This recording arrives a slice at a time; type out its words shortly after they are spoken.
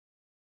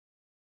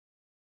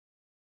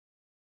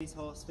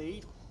horse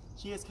feed.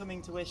 She is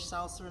coming to wish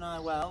Salsa and I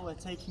well. We're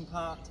taking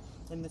part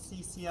in the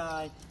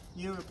CCI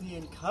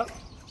European Cup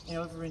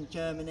over in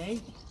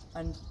Germany,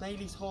 and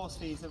Baileys Horse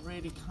Feeds are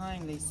really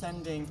kindly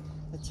sending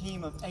a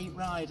team of 8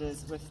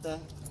 riders with the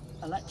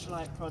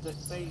electrolyte product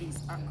Baileys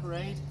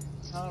Aqua-Aide.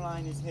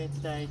 Caroline is here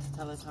today to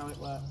tell us how it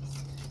works.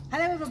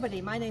 Hello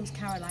everybody, my name's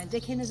Caroline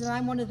Dickens and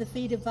I'm one of the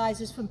feed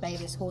advisors from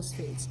Baileys Horse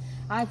Feeds.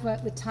 I've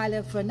worked with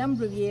Tyler for a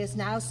number of years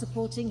now,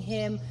 supporting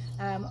him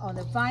on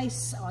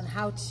advice on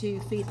how to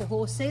feed the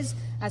horses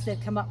as they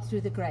come up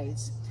through the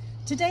grades.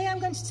 Today I'm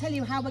going to tell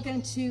you how we're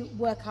going to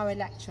work our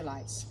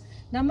electrolytes.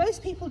 Now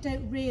most people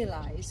don't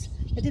realise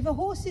that if a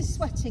horse is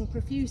sweating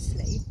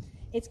profusely,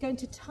 it's going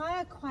to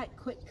tire quite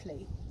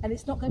quickly and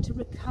it's not going to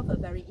recover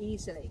very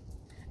easily.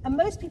 And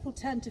most people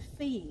turn to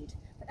feed,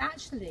 but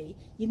actually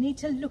you need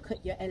to look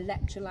at your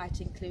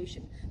electrolyte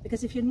inclusion,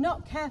 because if you're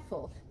not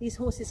careful, these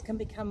horses can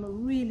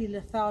become really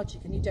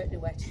lethargic and you don't know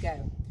where to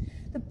go.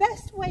 The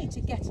best way to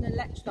get an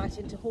electrolyte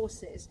into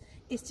horses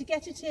is to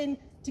get it in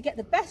to get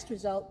the best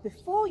result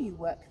before you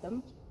work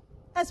them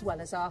as well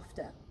as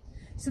after.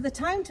 So the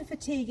time to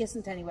fatigue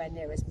isn't anywhere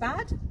near as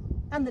bad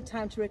and the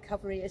time to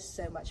recovery is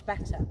so much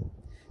better.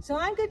 So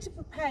I'm going to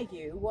prepare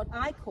you what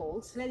I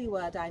call, silly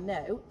word I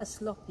know, a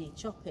sloppy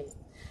choppy.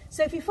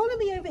 So if you follow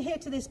me over here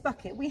to this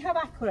bucket, we have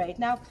Aqua-Aide.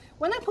 Now,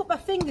 when I put my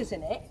fingers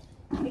in it,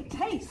 it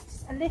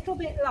tastes a little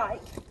bit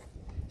like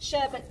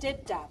sherbet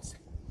dib-dabs.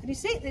 Can you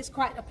see? There's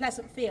quite a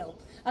pleasant feel.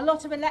 A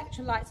lot of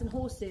electrolytes and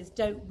horses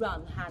don't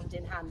run hand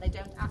in hand. They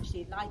don't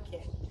actually like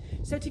it.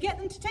 So to get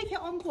them to take it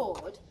on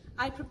board,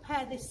 I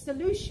prepare this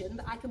solution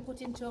that I can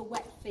put into a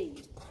wet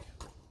feed.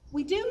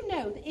 We do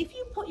know that if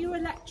you put your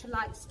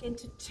electrolytes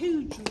into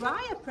too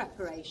dry a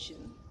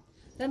preparation,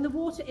 then the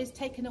water is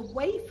taken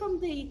away from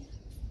the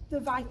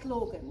vital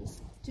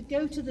organs to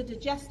go to the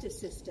digestive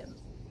system,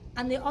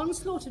 and the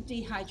onslaught of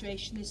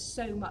dehydration is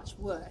so much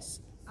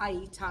worse,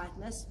 i.e.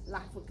 tiredness,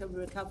 lack of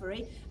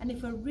recovery, and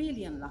if we're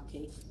really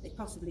unlucky, they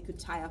possibly could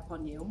tie up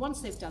on you. And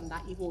once they've done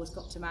that, you've always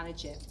got to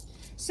manage it.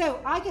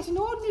 So I get an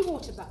ordinary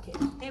water bucket,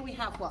 here we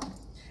have one,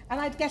 and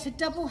I'd get a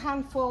double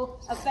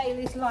handful of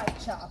Baileys Light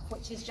Chaff,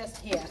 which is just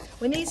here.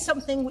 We need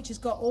something which has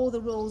got all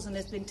the rules and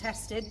has been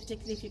tested,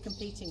 particularly if you're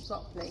competing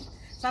properly.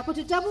 So I put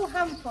a double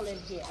handful in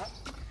here,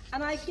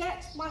 and I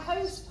get my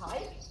hose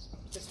pipe,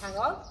 just hang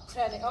on,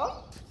 turn it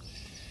on,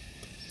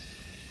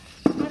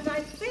 and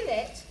I fill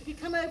it, if you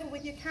come over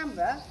with your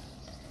camera,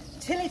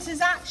 till it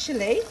is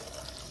actually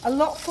a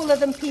lot fuller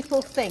than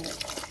people think.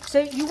 So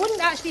you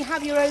wouldn't actually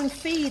have your own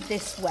feed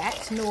this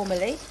wet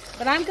normally,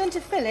 but I'm going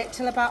to fill it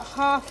till about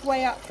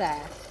halfway up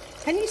there.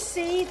 Can you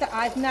see that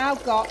I've now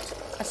got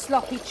a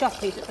sloppy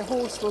choppy that the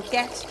horse will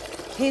get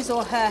his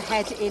or her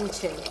head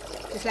into?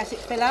 Just let it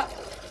fill up.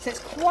 So it's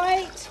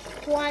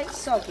quite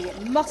soggy.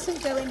 It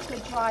mustn't go into a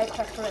dry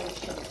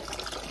preparation.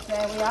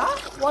 There we are,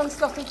 one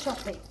sloppy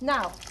choppy.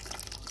 Now,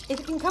 if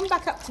you can come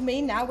back up to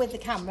me now with the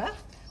camera,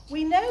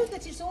 we know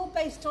that it's all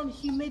based on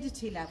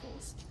humidity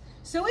levels.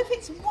 So if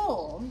it's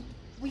warm,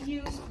 we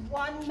use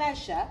one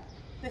measure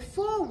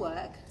before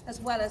work as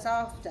well as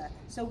after.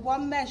 So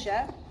one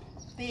measure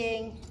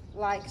being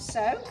like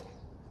so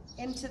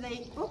into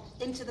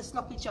the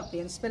sloppy choppy,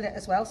 and spill it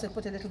as well, so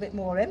put a little bit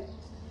more in.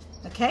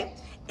 Okay,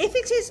 if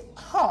it is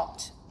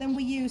hot, then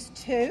we use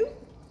 2.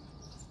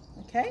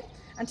 Okay,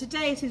 and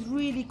today it is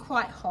really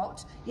quite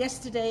hot.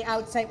 Yesterday I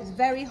would say it was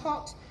very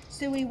hot,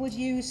 so we would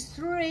use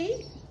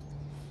 3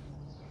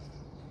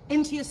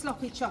 into your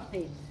sloppy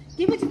choppy.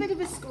 Give it a bit of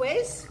a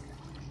squeeze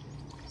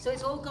so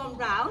it's all gone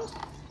round,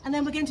 and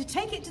then we're going to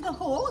take it to the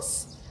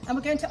horse and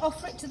we're going to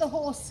offer it to the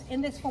horse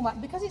in this format.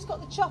 Because it's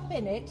got the chop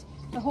in it,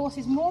 the horse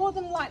is more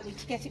than likely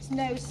to get its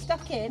nose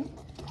stuck in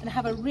and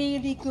have a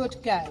really good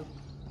go.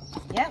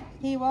 Yeah,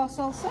 here you are,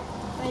 Salsa.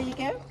 There you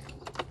go.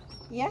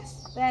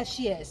 Yes, there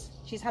she is.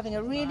 She's having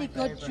a really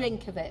good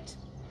drink of it.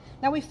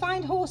 Now we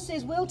find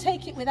horses will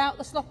take it without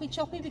the sloppy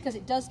choppy because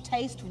it does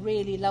taste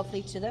really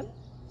lovely to them.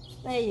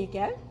 There you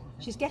go.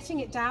 She's getting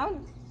it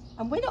down.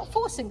 And we're not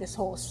forcing this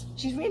horse.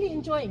 She's really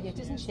enjoying it,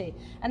 isn't she?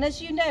 And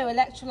as you know,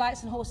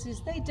 electrolytes and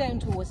horses, they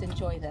don't always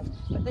enjoy them,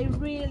 but they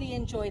really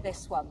enjoy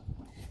this one.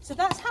 So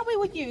that's how we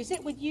would use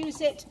it. We'd use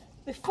it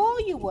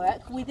before you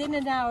work, within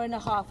an hour and a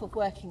half of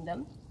working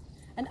them,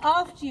 and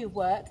after you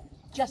work,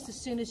 just as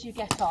soon as you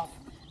get off.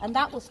 And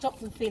that will stop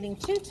them feeling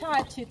too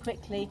tired too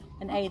quickly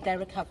and aid their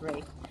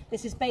recovery.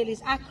 This is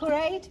Baileys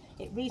Aqua-Aide.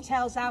 It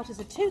retails out as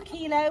a 2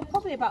 kilo,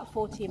 probably about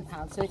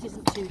 £14, so it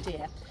isn't too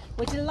dear.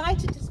 We're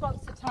delighted to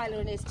sponsor Tyler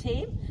and his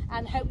team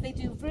and hope they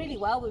do really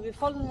well. We'll be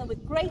following them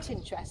with great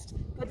interest.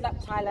 Good luck,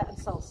 Tyler and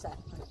Salsa.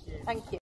 Thank you.